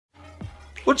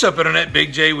What's up, Internet?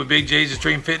 Big J with Big J's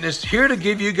Extreme Fitness, here to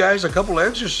give you guys a couple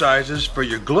exercises for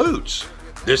your glutes.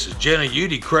 This is Jenna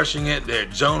Udy crushing it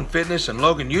at Zone Fitness in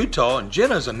Logan, Utah, and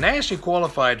Jenna is a nationally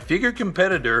qualified figure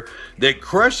competitor that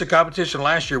crushed the competition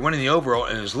last year, winning the overall,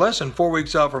 and is less than 4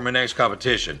 weeks out from her next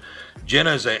competition.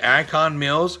 Jenna is an Icon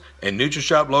Mills and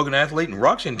NutriShop Logan athlete and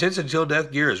rocks Intensity Till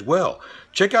Death gear as well.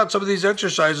 Check out some of these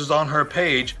exercises on her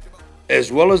page, as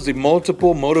well as the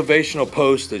multiple motivational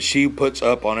posts that she puts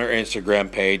up on her Instagram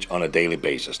page on a daily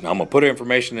basis. Now, I'm going to put her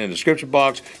information in the description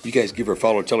box. You guys give her a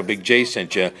follow, tell her Big J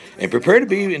sent you, and prepare to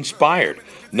be inspired.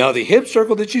 Now, the hip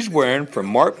circle that she's wearing from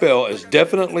Mark Bell is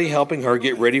definitely helping her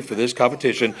get ready for this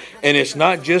competition, and it's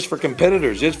not just for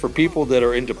competitors. It's for people that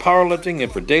are into powerlifting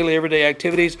and for daily, everyday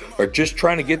activities or just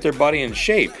trying to get their body in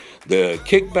shape. The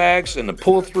kickbacks and the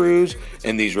pull-throughs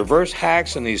and these reverse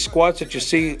hacks and these squats that you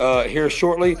see here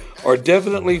shortly are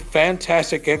definitely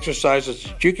fantastic exercises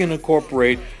that you can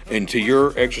incorporate into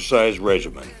your exercise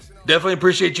regimen. Definitely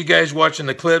appreciate you guys watching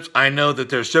the clips. I know that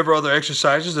there's several other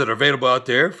exercises that are available out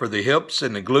there for the hips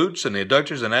and the glutes and the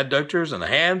adductors and adductors and the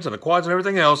hams and the quads and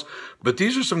everything else, but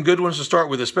these are some good ones to start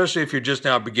with, especially if you're just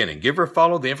now beginning. Give her a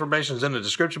follow. The information's in the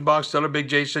description box. Tell her Big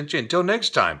J sent you. Until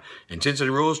next time, intensity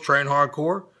rules, train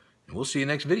hardcore, and we'll see you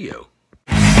next video.